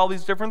figure out all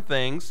these different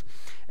things.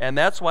 And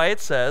that's why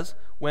it says,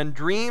 when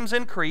dreams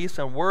increase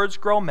and words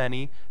grow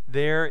many,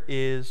 there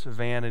is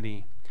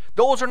vanity.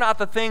 Those are not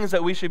the things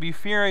that we should be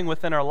fearing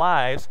within our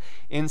lives.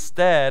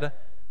 Instead,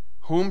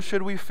 whom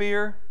should we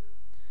fear?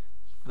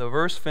 The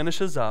verse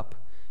finishes up,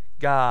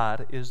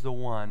 God is the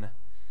one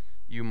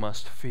you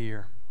must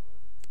fear.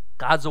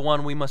 God's the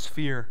one we must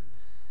fear.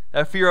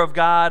 That fear of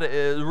God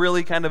is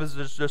really kind of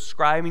is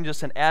describing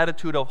just an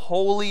attitude of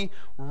holy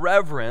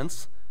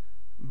reverence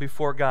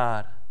before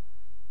God.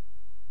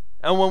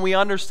 And when we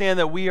understand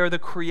that we are the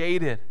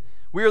created,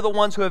 we are the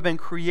ones who have been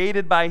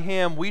created by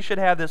Him, we should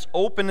have this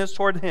openness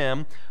toward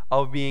Him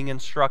of being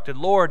instructed.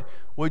 Lord,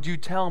 would you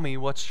tell me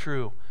what's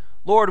true?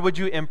 Lord, would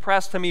you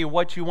impress to me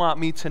what you want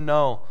me to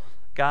know?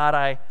 God,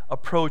 I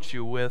approach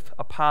you with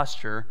a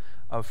posture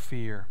of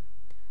fear.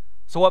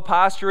 So what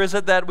posture is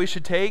it that we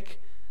should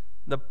take?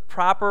 The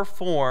proper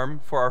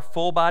form for our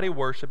full body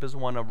worship is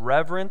one of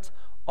reverent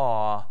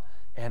awe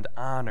and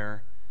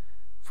honor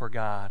for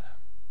God.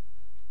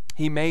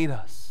 He made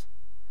us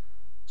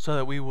so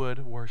that we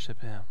would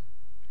worship Him.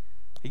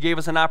 He gave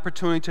us an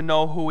opportunity to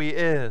know who He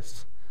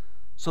is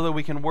so that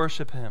we can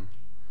worship Him.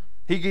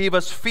 He gave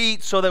us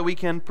feet so that we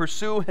can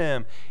pursue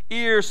Him,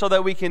 ears so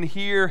that we can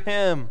hear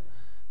Him,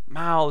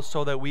 mouths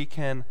so that we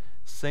can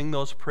sing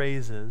those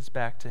praises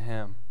back to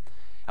Him.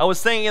 I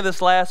was thinking of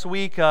this last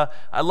week.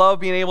 I love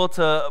being able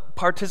to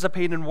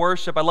participate in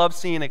worship. I love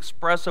seeing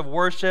expressive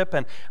worship.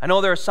 And I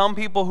know there are some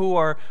people who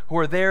are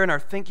there and are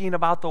thinking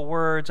about the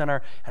words and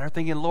are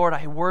thinking, Lord,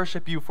 I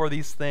worship you for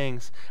these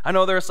things. I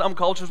know there are some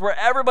cultures where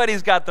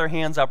everybody's got their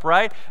hands up,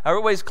 right?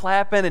 Everybody's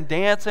clapping and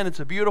dancing. It's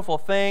a beautiful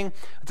thing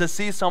to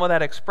see some of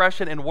that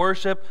expression in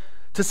worship,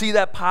 to see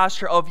that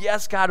posture of,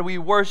 yes, God, we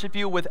worship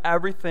you with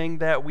everything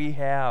that we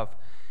have.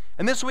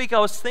 And this week I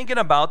was thinking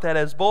about that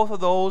as both of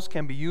those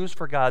can be used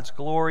for God's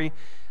glory.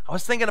 I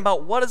was thinking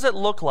about what does it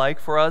look like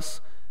for us,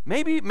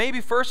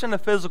 maybe first in a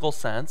physical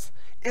sense.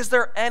 Is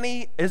there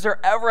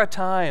ever a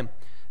time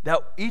that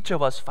each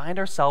of us find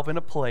ourselves in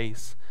a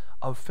place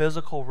of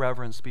physical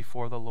reverence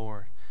before the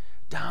Lord?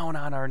 Down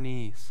on our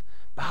knees,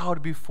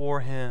 bowed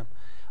before Him,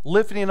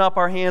 lifting up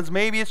our hands.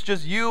 Maybe it's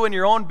just you in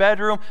your own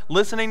bedroom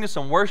listening to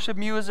some worship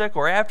music,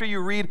 or after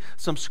you read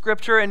some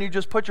scripture and you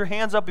just put your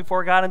hands up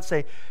before God and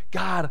say,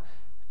 God,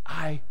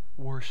 I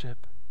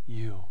worship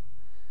you.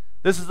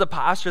 This is the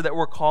posture that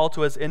we're called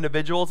to as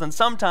individuals, and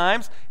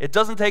sometimes it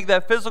doesn't take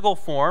that physical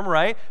form,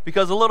 right?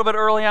 Because a little bit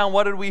early on,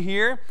 what did we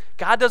hear?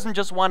 God doesn't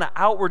just want an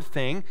outward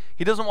thing.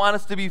 He doesn't want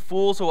us to be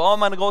fools who, I'm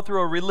going to go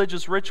through a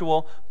religious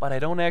ritual, but I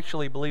don't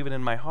actually believe it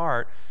in my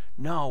heart.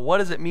 No, what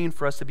does it mean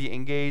for us to be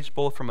engaged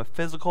both from a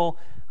physical,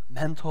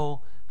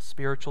 mental,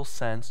 spiritual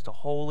sense to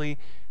wholly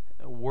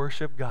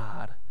worship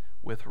God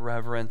with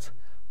reverent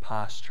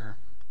posture?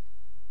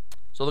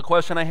 So the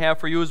question I have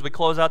for you as we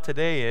close out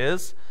today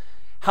is,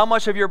 how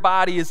much of your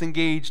body is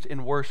engaged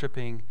in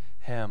worshiping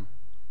Him?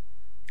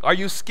 Are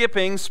you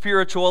skipping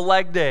spiritual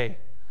leg day?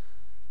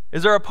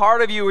 Is there a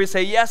part of you where you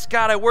say, yes,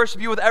 God, I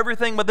worship you with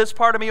everything, but this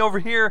part of me over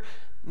here,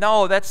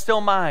 no, that's still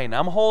mine.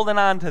 I'm holding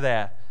on to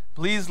that.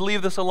 Please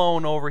leave this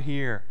alone over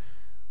here.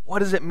 What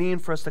does it mean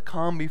for us to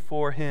come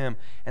before Him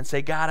and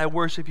say, God, I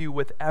worship you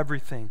with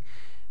everything?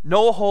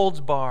 No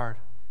holds barred.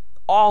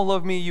 All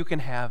of me, you can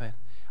have it.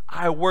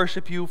 I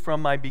worship you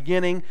from my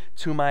beginning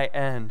to my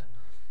end.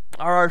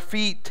 Are our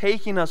feet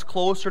taking us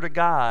closer to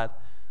God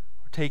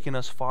or taking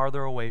us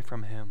farther away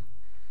from Him?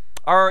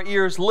 Are our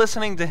ears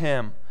listening to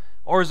Him,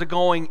 or is it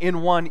going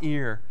in one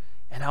ear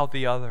and out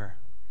the other?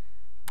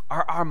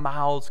 Are our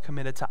mouths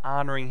committed to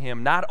honoring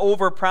Him, not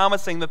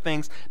over-promising the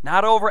things,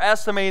 not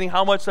overestimating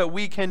how much that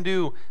we can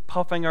do,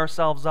 puffing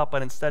ourselves up,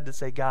 but instead to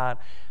say, God,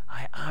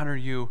 I honor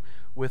you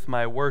with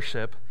my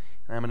worship,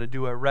 and I'm going to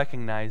do it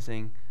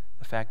recognizing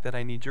the fact that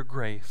I need your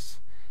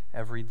grace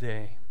every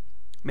day.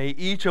 May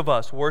each of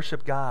us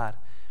worship God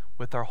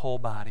with our whole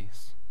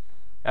bodies,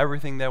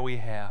 everything that we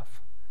have.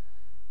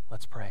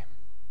 Let's pray.